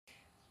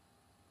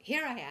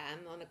here I am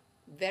on a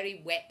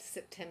very wet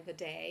September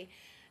day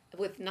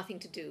with nothing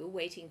to do,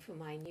 waiting for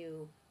my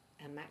new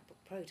MacBook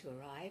Pro to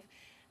arrive,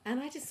 and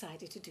I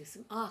decided to do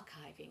some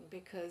archiving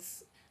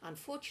because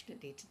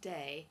unfortunately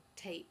today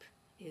tape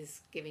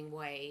is giving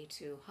way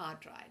to hard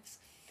drives,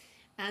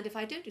 and if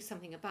I don't do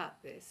something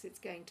about this it's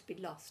going to be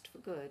lost for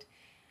good.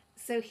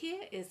 So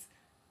here is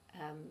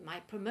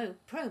my promo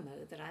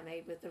that I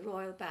made with the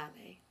Royal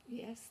Ballet,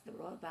 yes, the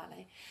Royal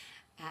Ballet,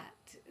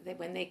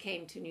 when they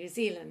came to New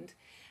Zealand,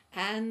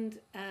 and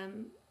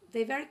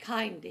they very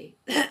kindly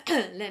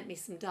lent me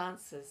some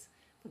dancers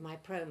for my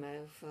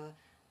promo for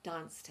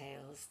Dance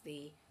Tales,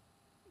 the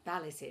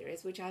ballet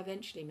series, which I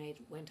eventually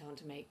went on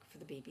to make for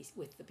the BBC,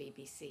 with the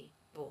BBC,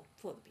 or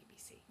for the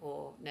BBC,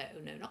 or no,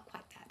 not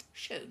quite that,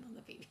 shown on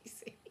the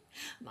BBC.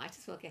 Might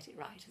as well get it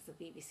right, as the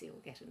BBC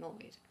will get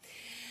annoyed.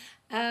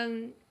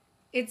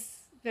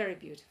 It's very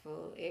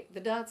beautiful. The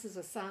dancers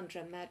are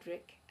Sandra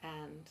Madrick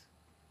and,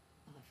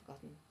 I've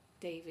forgotten,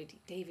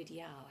 David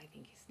Yao, I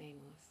think his name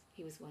was.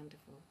 He was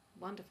wonderful,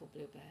 wonderful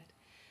bluebird.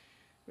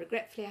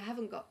 Regretfully,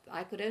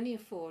 I could only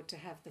afford to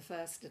have the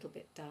first little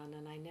bit done,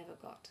 and I never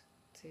got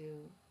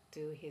to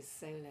do his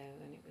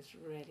solo, and it was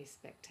really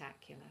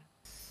spectacular.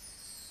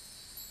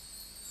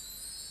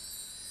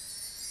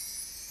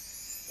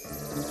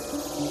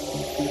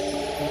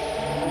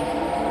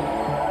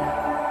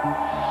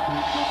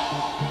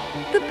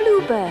 The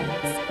bluebirds.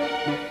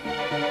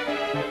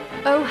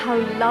 Oh, how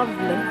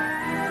lovely.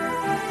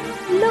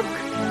 Look,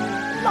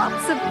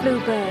 lots of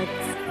bluebirds.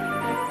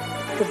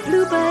 The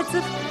bluebirds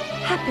of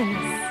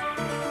happiness.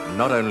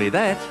 Not only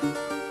that,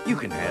 you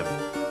can have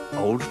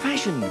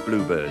old-fashioned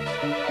bluebirds.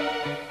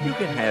 You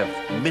can have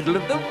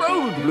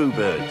middle-of-the-road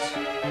bluebirds.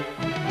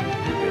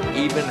 You can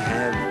even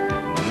have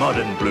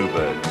modern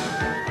bluebirds.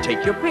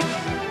 Take your pick.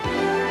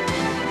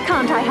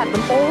 Can't I have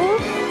them all?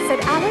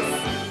 Said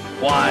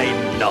Alice. Why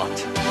not?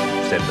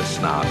 Said the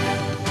Snark.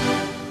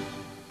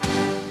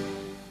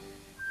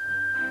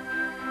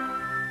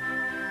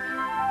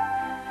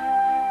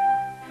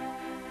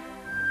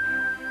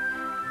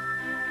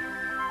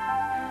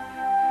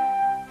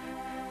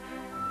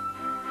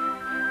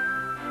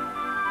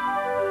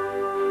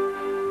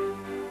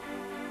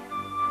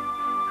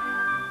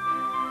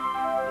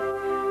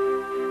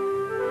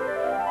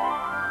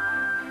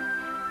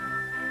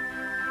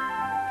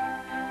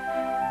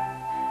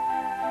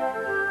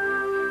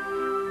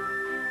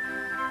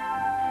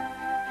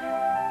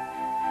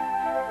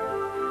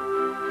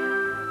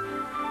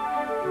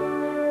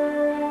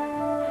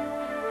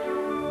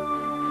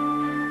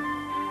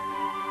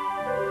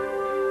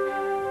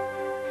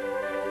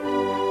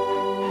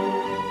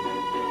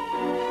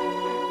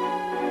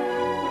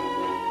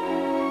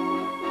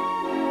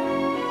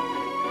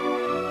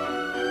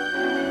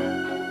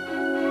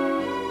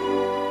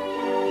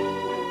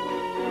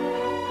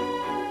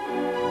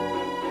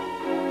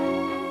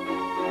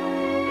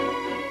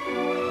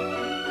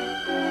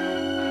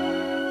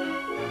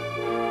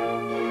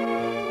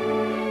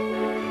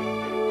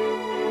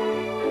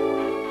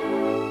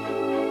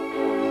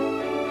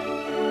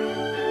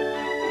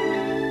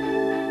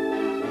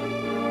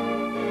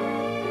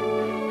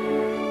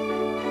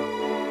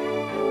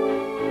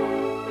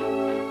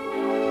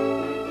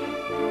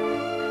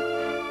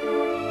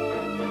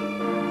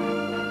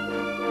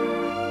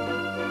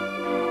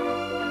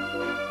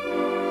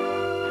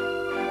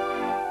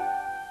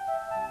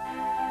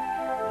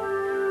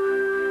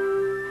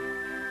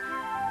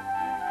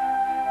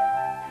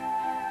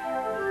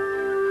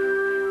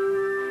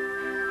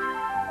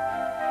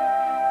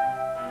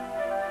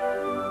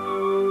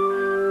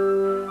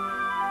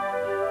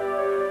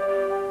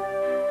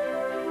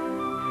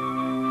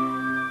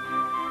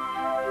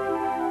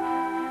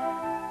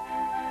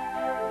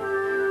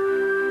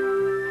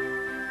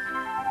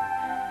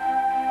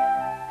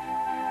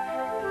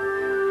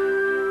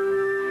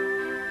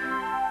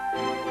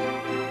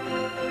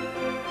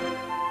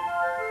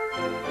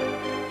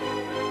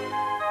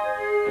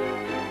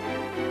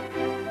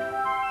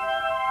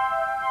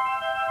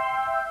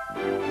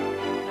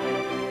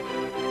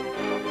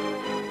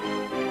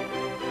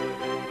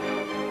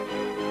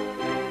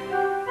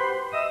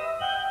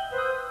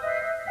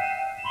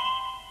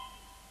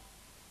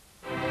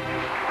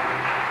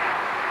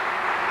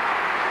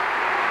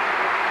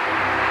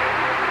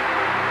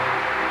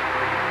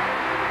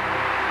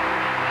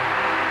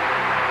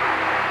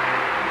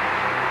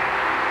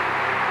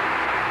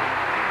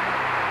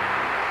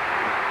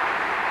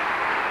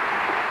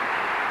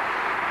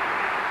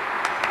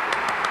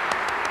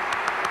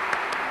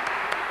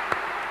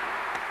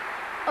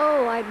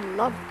 I'd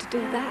love to do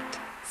that,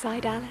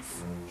 sighed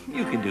Alice.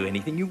 You can do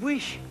anything you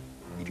wish,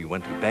 if you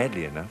want to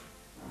badly enough.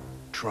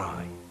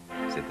 Try,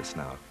 said the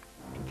Snark,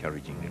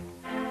 encouragingly.